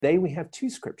today we have two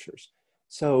scriptures.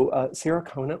 So Sarah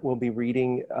Conant will be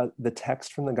reading the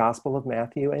text from the Gospel of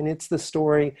Matthew, and it's the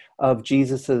story of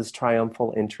Jesus's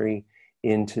triumphal entry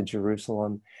into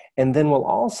Jerusalem. And then we'll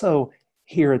also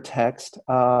hear a text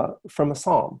from a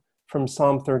psalm, from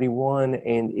Psalm 31,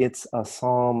 and it's a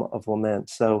psalm of lament.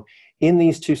 So in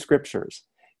these two scriptures,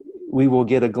 we will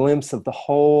get a glimpse of the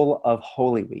whole of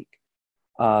Holy Week,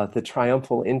 the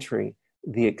triumphal entry,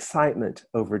 the excitement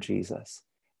over Jesus,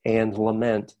 and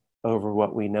lament over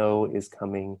what we know is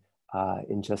coming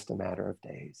in just a matter of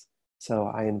days. So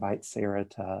I invite Sarah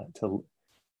to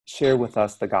share with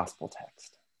us the gospel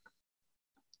text.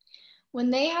 When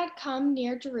they had come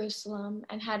near Jerusalem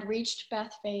and had reached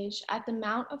Bethphage at the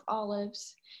Mount of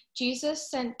Olives, Jesus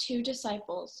sent 2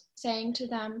 disciples, saying to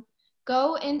them,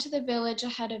 "Go into the village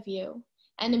ahead of you,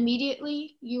 and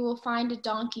immediately you will find a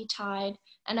donkey tied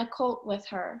and a colt with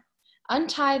her.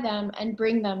 Untie them and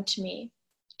bring them to me.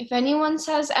 If anyone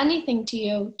says anything to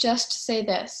you, just say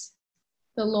this: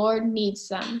 'The Lord needs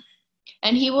them,'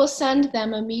 and he will send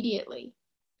them immediately."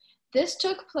 This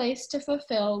took place to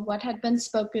fulfill what had been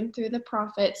spoken through the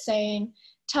prophet, saying,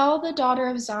 "Tell the daughter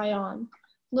of Zion,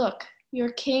 look, your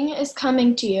king is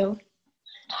coming to you,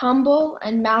 humble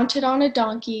and mounted on a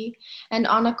donkey and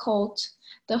on a colt,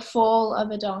 the foal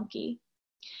of a donkey."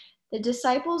 The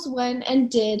disciples went and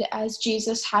did as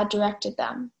Jesus had directed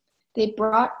them. They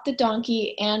brought the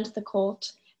donkey and the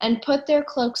colt, and put their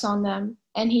cloaks on them,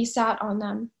 and he sat on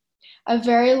them. A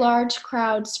very large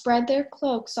crowd spread their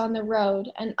cloaks on the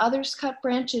road, and others cut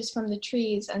branches from the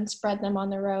trees and spread them on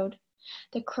the road.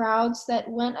 The crowds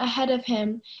that went ahead of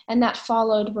him and that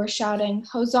followed were shouting,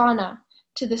 "Hosanna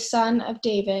to the Son of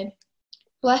David.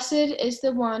 Blessed is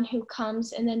the one who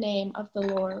comes in the name of the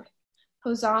Lord.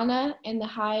 Hosanna in the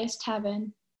highest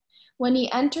heaven." When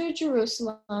he entered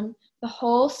Jerusalem, the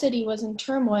whole city was in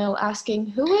turmoil, asking,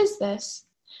 "Who is this?"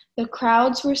 The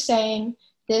crowds were saying,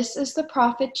 "This is the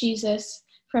prophet Jesus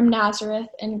from Nazareth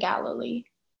in Galilee."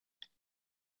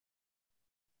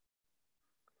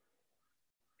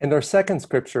 And our second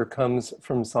scripture comes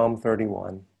from Psalm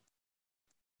 31.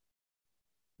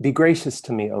 Be gracious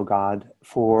to me, O God,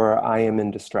 for I am in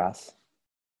distress.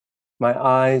 My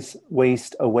eyes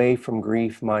waste away from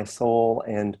grief, my soul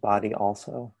and body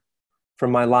also. For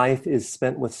my life is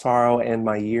spent with sorrow and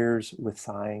my years with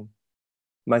sighing.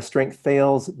 My strength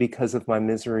fails because of my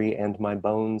misery and my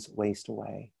bones waste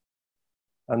away.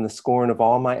 I'm the scorn of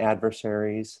all my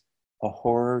adversaries, a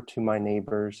horror to my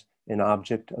neighbors, an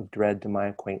object of dread to my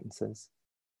acquaintances.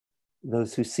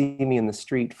 Those who see me in the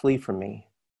street flee from me.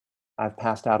 I've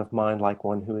passed out of mind like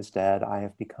one who is dead. I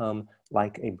have become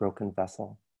like a broken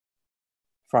vessel.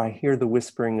 For I hear the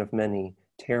whispering of many,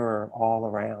 terror all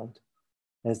around,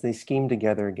 as they scheme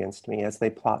together against me, as they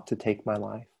plot to take my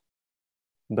life.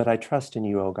 But I trust in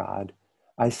you, O God.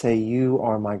 I say, you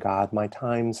are my God. My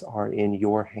times are in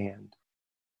your hand.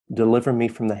 Deliver me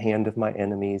from the hand of my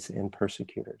enemies and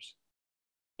persecutors.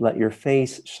 Let your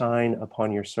face shine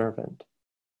upon your servant.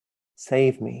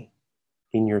 Save me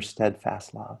in your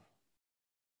steadfast love.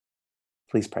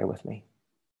 Please pray with me.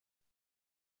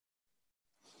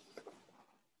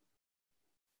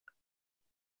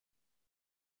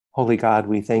 Holy God,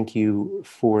 we thank you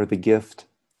for the gift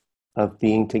of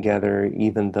being together,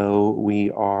 even though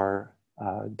we are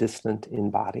distant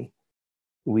in body.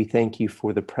 We thank you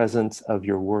for the presence of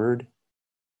your word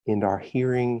in our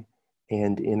hearing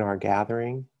and in our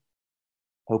gathering.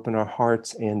 Open our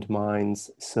hearts and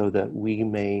minds so that we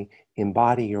may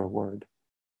embody your word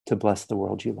to bless the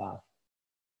world you love.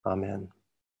 Amen.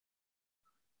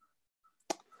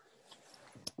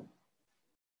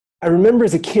 I remember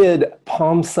as a kid,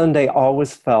 Palm Sunday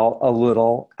always felt a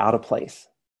little out of place.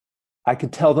 I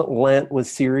could tell that Lent was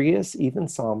serious, even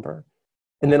somber.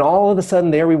 And then all of a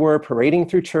sudden, there we were parading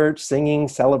through church, singing,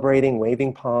 celebrating,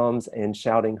 waving palms, and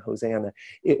shouting Hosanna.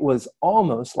 It was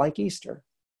almost like Easter.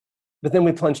 But then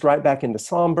we plunged right back into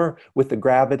somber with the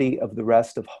gravity of the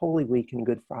rest of Holy Week and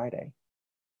Good Friday.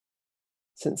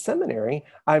 Since seminary,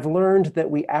 I've learned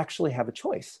that we actually have a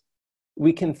choice.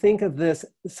 We can think of this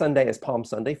Sunday as Palm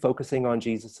Sunday, focusing on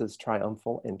Jesus's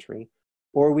triumphal entry,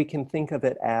 or we can think of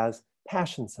it as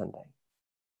Passion Sunday.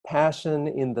 Passion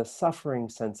in the suffering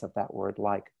sense of that word,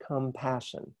 like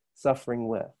compassion, suffering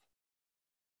with.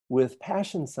 With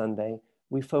Passion Sunday,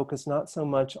 we focus not so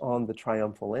much on the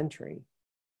triumphal entry,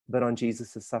 but on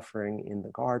Jesus' suffering in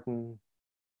the garden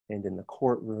and in the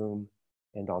courtroom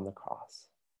and on the cross.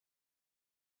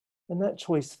 And that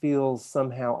choice feels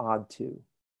somehow odd too.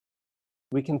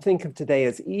 We can think of today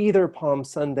as either Palm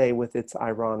Sunday with its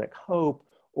ironic hope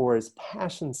or as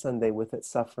Passion Sunday with its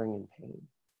suffering and pain.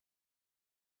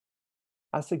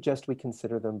 I suggest we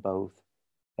consider them both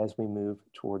as we move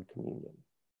toward communion.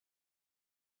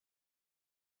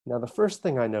 Now, the first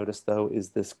thing I notice, though, is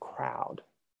this crowd.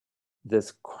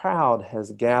 This crowd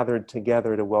has gathered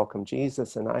together to welcome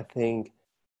Jesus, and I think,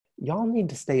 y'all need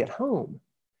to stay at home.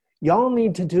 Y'all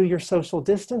need to do your social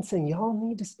distancing. Y'all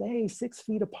need to stay 6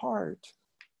 feet apart.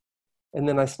 And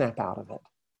then I snap out of it.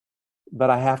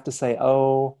 But I have to say,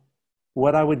 oh,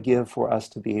 what I would give for us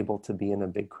to be able to be in a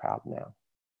big crowd now.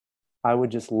 I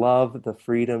would just love the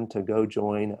freedom to go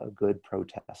join a good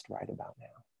protest right about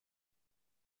now.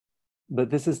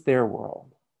 But this is their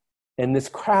world. And this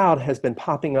crowd has been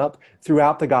popping up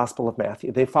throughout the Gospel of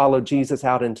Matthew. They followed Jesus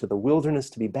out into the wilderness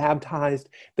to be baptized.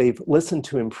 They've listened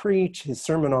to him preach his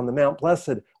Sermon on the Mount.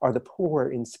 Blessed are the poor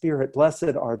in spirit.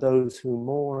 Blessed are those who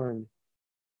mourn.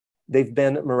 They've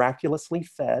been miraculously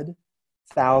fed,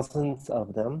 thousands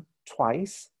of them,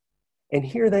 twice. And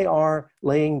here they are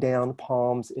laying down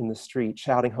palms in the street,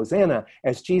 shouting Hosanna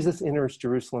as Jesus enters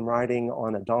Jerusalem riding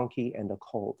on a donkey and a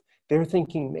colt. They're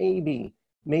thinking,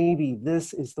 maybe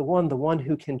this is the one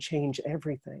who can change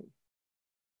everything.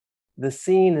 The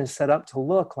scene is set up to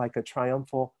look like a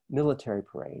triumphal military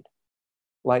parade,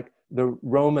 like the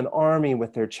Roman army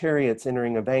with their chariots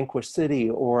entering a vanquished city,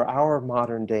 or our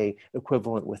modern day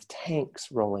equivalent with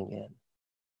tanks rolling in.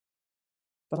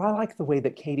 But I like the way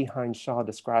that Katie Hines Shaw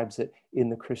describes it in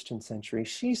the Christian Century.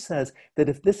 She says that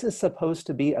if this is supposed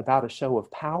to be about a show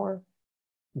of power,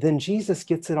 then Jesus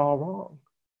gets it all wrong.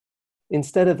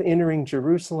 Instead of entering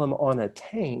Jerusalem on a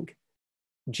tank,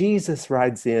 Jesus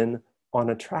rides in on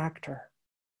a tractor.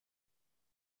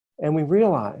 And we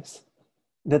realize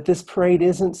that this parade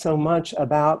isn't so much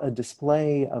about a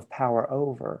display of power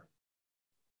over.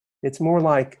 It's more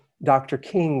like Dr.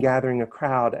 King gathering a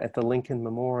crowd at the Lincoln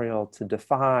Memorial to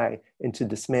defy and to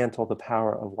dismantle the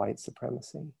power of white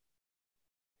supremacy.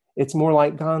 It's more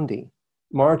like Gandhi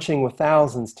marching with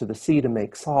thousands to the sea to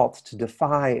make salt, to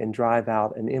defy and drive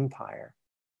out an empire.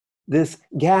 This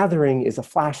gathering is a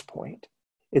flashpoint.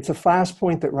 It's a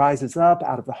flashpoint that rises up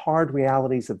out of the hard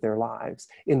realities of their lives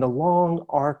in the long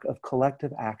arc of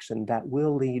collective action that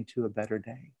will lead to a better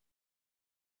day.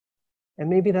 And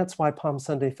maybe that's why Palm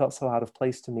Sunday felt so out of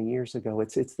place to me years ago.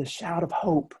 It's the shout of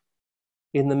hope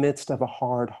in the midst of a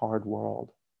hard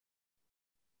world.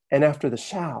 And after the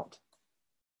shout,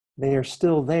 they are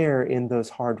still there in those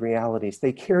hard realities.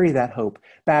 They carry that hope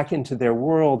back into their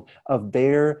world of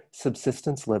bare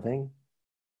subsistence living,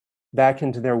 back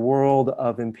into their world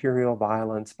of imperial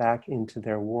violence, back into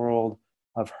their world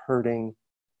of hurting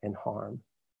and harm.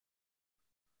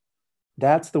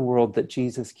 That's the world that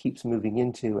Jesus keeps moving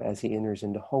into as he enters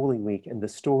into Holy Week, and the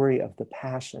story of the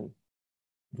passion,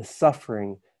 the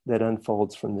suffering that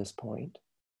unfolds from this point.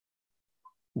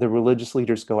 The religious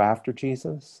leaders go after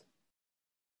Jesus.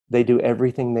 They do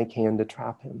everything they can to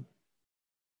trap him.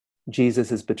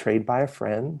 Jesus is betrayed by a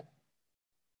friend.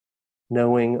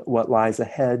 Knowing what lies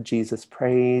ahead, Jesus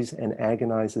prays and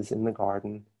agonizes in the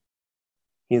garden.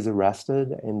 He is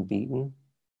arrested and beaten,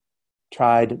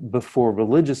 tried before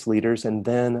religious leaders and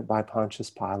then by Pontius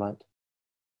Pilate.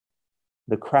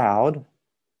 The crowd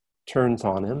turns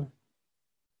on him.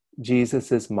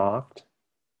 Jesus is mocked.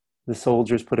 The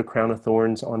soldiers put a crown of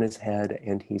thorns on his head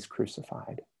and he's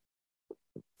crucified.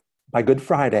 By Good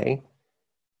Friday,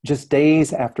 just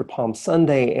days after Palm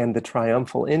Sunday and the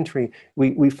triumphal entry,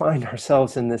 we find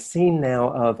ourselves in this scene now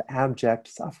of abject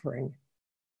suffering.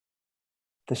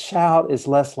 The shout is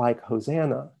less like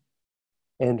Hosanna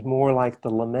and more like the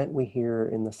lament we hear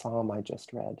in the psalm I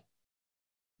just read.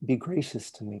 Be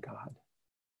gracious to me, God,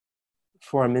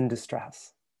 for I'm in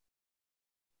distress.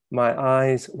 My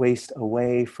eyes waste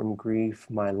away from grief.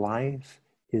 My life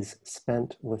is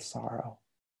spent with sorrow.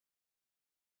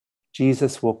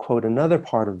 Jesus will quote another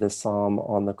part of this psalm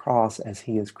on the cross as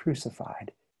he is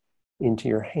crucified. Into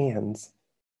your hands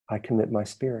I commit my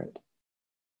spirit.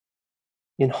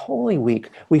 In Holy Week,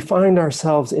 we find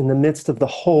ourselves in the midst of the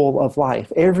whole of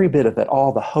life, every bit of it,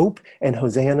 all the hope and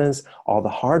hosannas, all the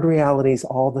hard realities,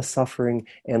 all the suffering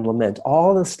and lament,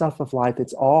 all the stuff of life.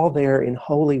 It's all there in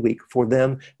Holy Week for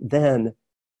them then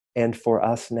and for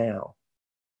us now.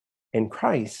 And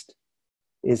Christ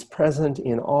is present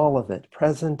in all of it,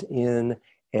 present in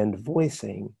and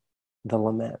voicing the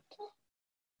lament.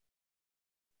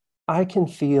 I can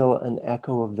feel an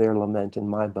echo of their lament in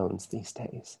my bones these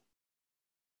days.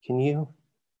 Can you?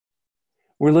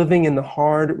 We're living in the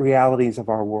hard realities of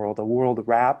our world, a world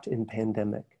wrapped in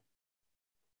pandemic.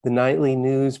 The nightly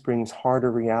news brings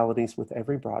harder realities with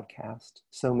every broadcast.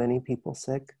 So many people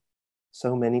sick,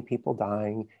 so many people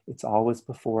dying. It's always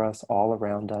before us, all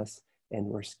around us, and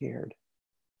we're scared.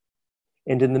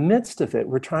 And in the midst of it,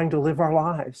 we're trying to live our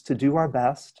lives, to do our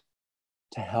best,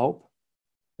 to help,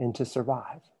 and to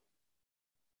survive.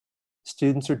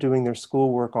 Students are doing their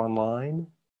schoolwork online.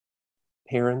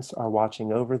 Parents are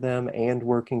watching over them and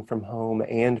working from home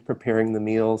and preparing the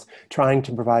meals, trying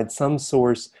to provide some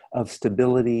source of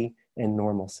stability and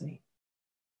normalcy.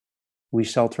 We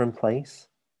shelter in place.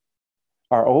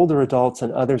 Our older adults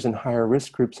and others in higher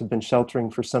risk groups have been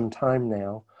sheltering for some time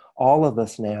now. All of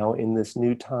us now in this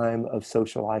new time of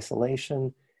social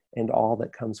isolation and all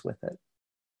that comes with it.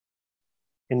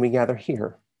 And we gather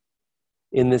here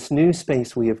in this new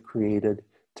space we have created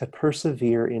to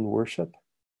persevere in worship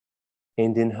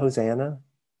and in Hosanna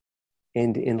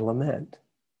and in lament,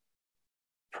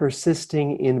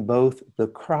 persisting in both the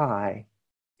cry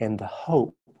and the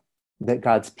hope that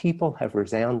God's people have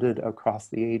resounded across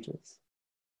the ages.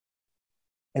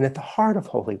 And at the heart of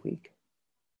Holy Week,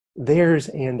 theirs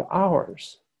and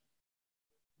ours,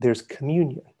 there's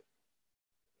communion.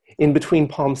 In between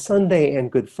Palm Sunday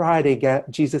and Good Friday,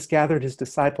 Jesus gathered his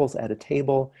disciples at a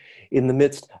table. In the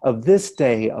midst of this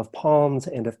day of palms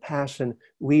and of passion,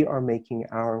 we are making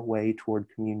our way toward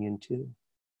communion too.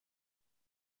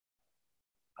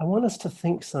 I want us to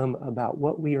think some about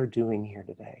what we are doing here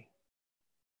today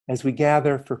as we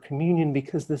gather for communion,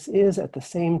 because this is at the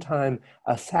same time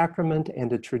a sacrament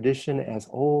and a tradition as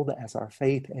old as our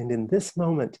faith. And in this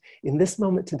moment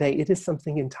today, it is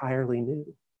something entirely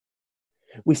new.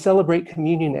 We celebrate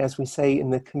communion, as we say, in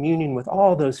the communion with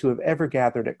all those who have ever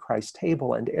gathered at Christ's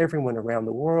table and everyone around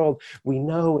the world. We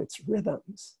know its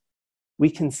rhythms. We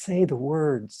can say the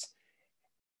words,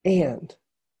 and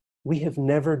we have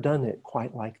never done it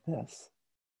quite like this.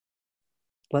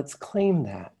 Let's claim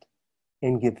that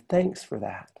and give thanks for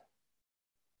that.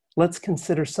 Let's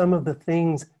consider some of the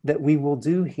things that we will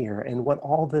do here and what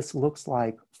all this looks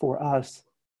like for us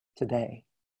today.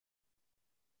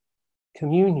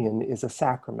 Communion is a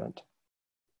sacrament.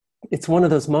 It's one of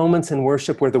those moments in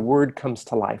worship where the word comes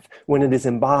to life, when it is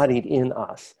embodied in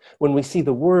us, when we see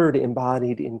the word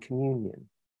embodied in communion.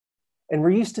 And we're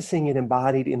used to seeing it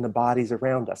embodied in the bodies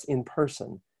around us, in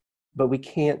person, but we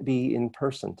can't be in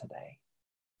person today.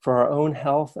 For our own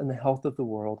health and the health of the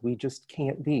world, we just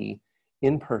can't be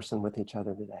in person with each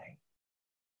other today.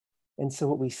 And so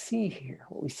what we see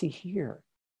here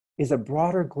is a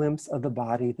broader glimpse of the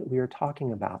body that we are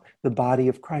talking about, the body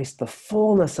of Christ, the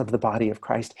fullness of the body of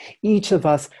Christ, each of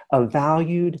us a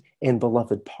valued and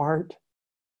beloved part,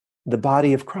 the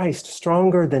body of Christ,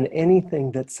 stronger than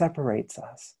anything that separates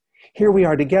us. Here we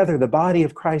are together, the body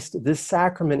of Christ, this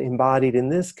sacrament embodied in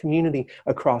this community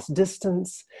across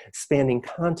distance, spanning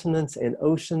continents and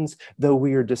oceans. Though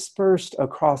we are dispersed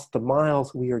across the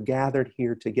miles, we are gathered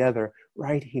here together,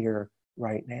 right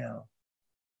now.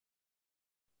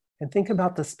 And think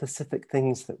about the specific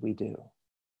things that we do.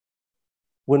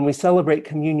 When we celebrate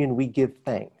communion, we give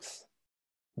thanks.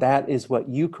 That is what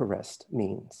Eucharist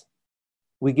means.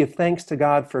 We give thanks to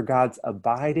God for God's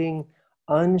abiding,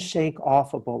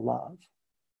 unshake-offable love.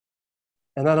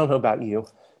 And I don't know about you,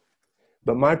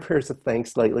 but my prayers of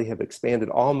thanks lately have expanded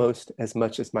almost as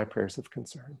much as my prayers of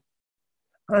concern.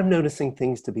 I'm noticing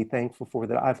things to be thankful for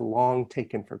that I've long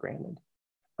taken for granted.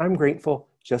 I'm grateful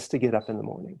just to get up in the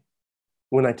morning.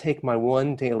 When I take my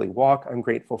one daily walk, I'm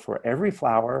grateful for every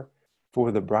flower,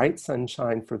 for the bright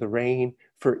sunshine, for the rain,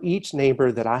 for each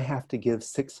neighbor that I have to give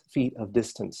 6 feet of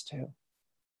distance to.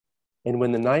 And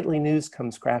when the nightly news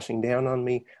comes crashing down on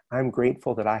me, I'm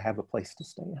grateful that I have a place to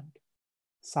stand,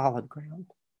 solid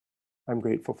ground. I'm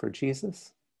grateful for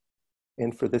Jesus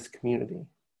and for this community.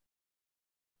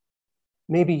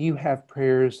 Maybe you have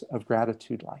prayers of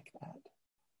gratitude like that.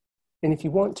 And if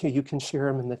you want to, you can share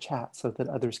them in the chat so that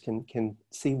others can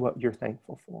see what you're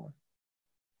thankful for.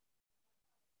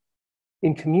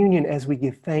 In communion, as we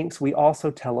give thanks, we also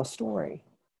tell a story.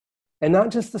 And not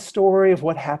just the story of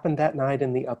what happened that night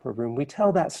in the upper room. We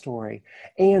tell that story,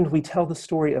 and we tell the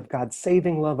story of God's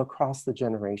saving love across the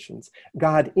generations.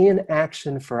 God in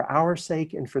action for our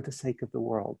sake and for the sake of the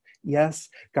world. Yes,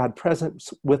 God present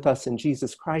with us in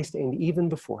Jesus Christ, and even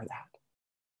before that.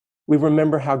 We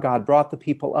remember how God brought the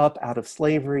people up out of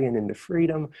slavery and into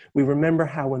freedom. We remember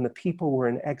how when the people were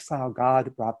in exile,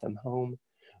 God brought them home.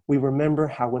 We remember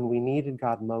how when we needed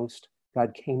God most,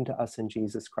 God came to us in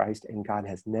Jesus Christ, and God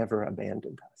has never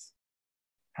abandoned us.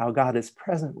 How God is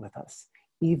present with us,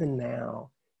 even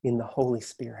now, in the Holy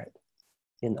Spirit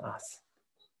in us.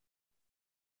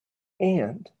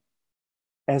 And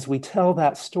as we tell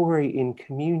that story in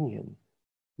communion,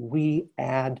 we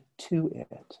add to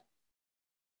it.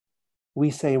 We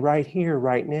say right here,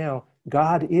 right now,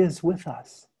 God is with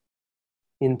us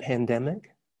in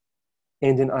pandemic,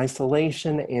 And in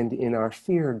isolation and in our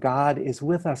fear, God is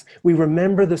with us. We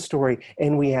remember the story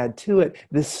and we add to it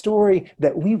this story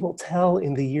that we will tell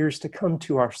in the years to come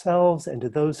to ourselves and to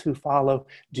those who follow.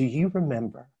 Do you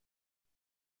remember?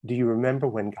 Do you remember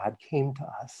when God came to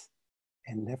us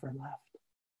and never left?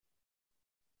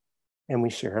 And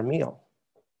we share a meal.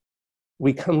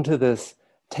 We come to this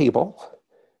table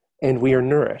and we are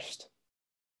nourished.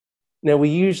 Now, we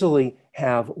usually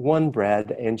have one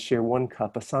bread and share one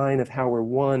cup, a sign of how we're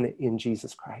one in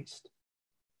Jesus Christ.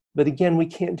 But again, we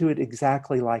can't do it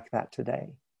exactly like that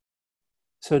today.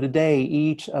 So today,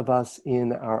 each of us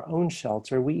in our own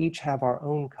shelter, we each have our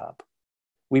own cup.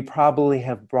 We probably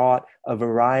have brought a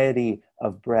variety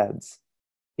of breads.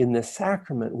 In this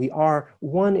sacrament, we are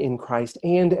one in Christ,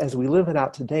 and as we live it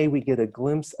out today, we get a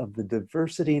glimpse of the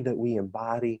diversity that we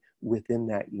embody within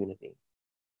that unity.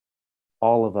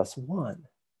 All of us one,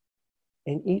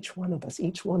 and each one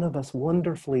of us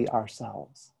wonderfully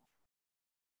ourselves.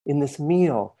 In this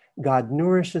meal, God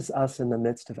nourishes us in the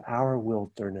midst of our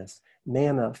wilderness,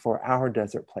 manna for our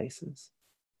desert places.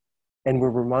 And we're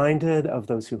reminded of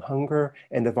those who hunger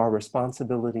and of our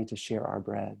responsibility to share our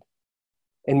bread.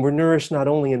 And we're nourished not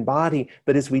only in body,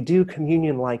 but as we do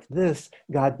communion like this,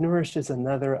 God nourishes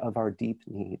another of our deep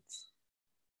needs.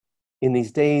 In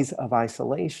these days of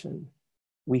isolation,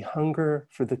 we hunger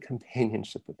for the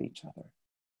companionship of each other.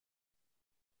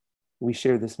 We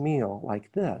share this meal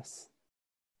like this,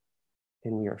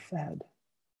 and we are fed.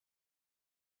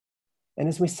 And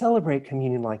as we celebrate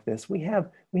communion like this, we have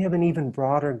an even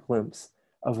broader glimpse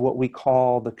of what we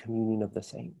call the communion of the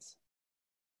saints.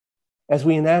 As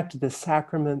we enact this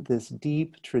sacrament, this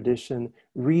deep tradition,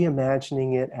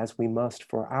 reimagining it as we must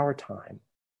for our time,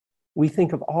 we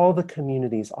think of all the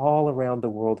communities all around the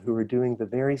world who are doing the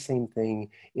very same thing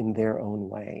in their own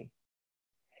way.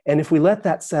 And if we let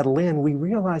that settle in, we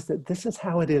realize that this is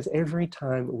how it is every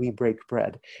time we break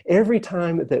bread. Every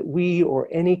time that we or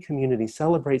any community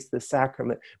celebrates this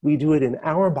sacrament, we do it in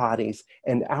our bodies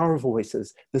and our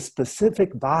voices, the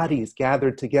specific bodies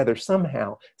gathered together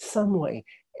somehow, some way,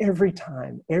 every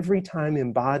time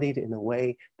embodied in a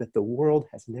way that the world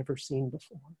has never seen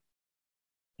before.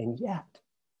 And yet,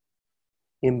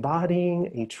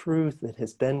 embodying a truth that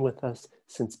has been with us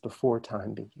since before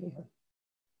time began.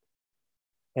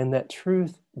 And that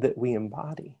truth that we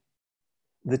embody,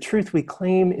 the truth we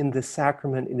claim in this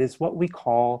sacrament, it is what we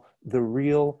call the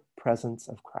real presence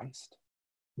of Christ.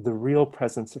 The real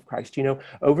presence of Christ. You know,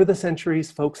 over the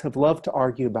centuries, folks have loved to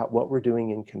argue about what we're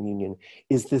doing in communion.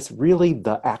 Is this really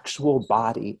the actual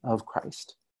body of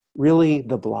Christ? Really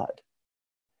the blood?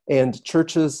 And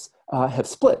churches have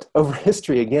split over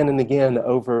history again and again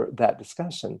over that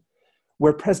discussion.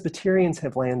 Where Presbyterians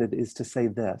have landed is to say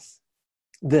this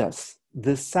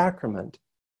sacrament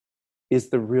is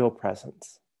the real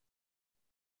presence.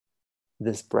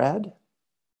 This bread,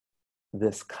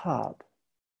 this cup,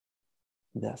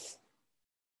 this.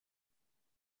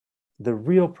 The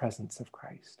real presence of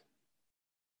Christ.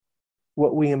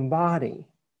 What we embody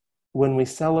when we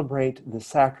celebrate the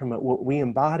sacrament, what we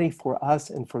embody for us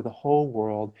and for the whole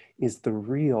world is the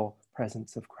real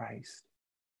presence of Christ.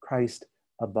 Christ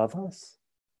above us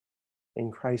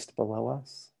and Christ below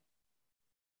us.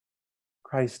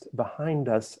 Christ behind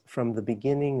us from the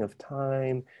beginning of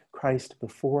time, Christ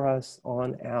before us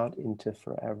on out into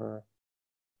forever.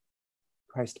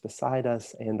 Christ beside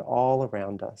us and all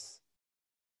around us.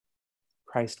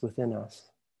 Christ within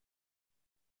us.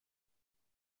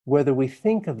 Whether we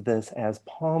think of this as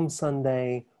Palm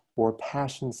Sunday or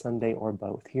Passion Sunday or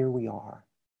both, here we are.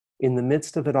 In the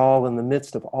midst of it all, in the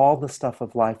midst of all the stuff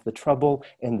of life, the trouble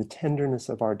and the tenderness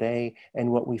of our day,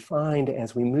 and what we find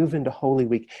as we move into Holy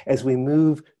Week, as we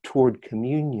move toward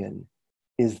communion,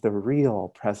 is the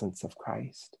real presence of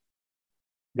Christ.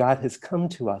 God has come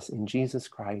to us in Jesus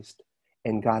Christ,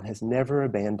 and God has never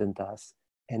abandoned us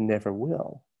and never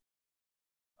will.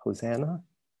 Hosanna,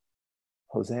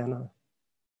 Hosanna,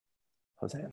 Hosanna.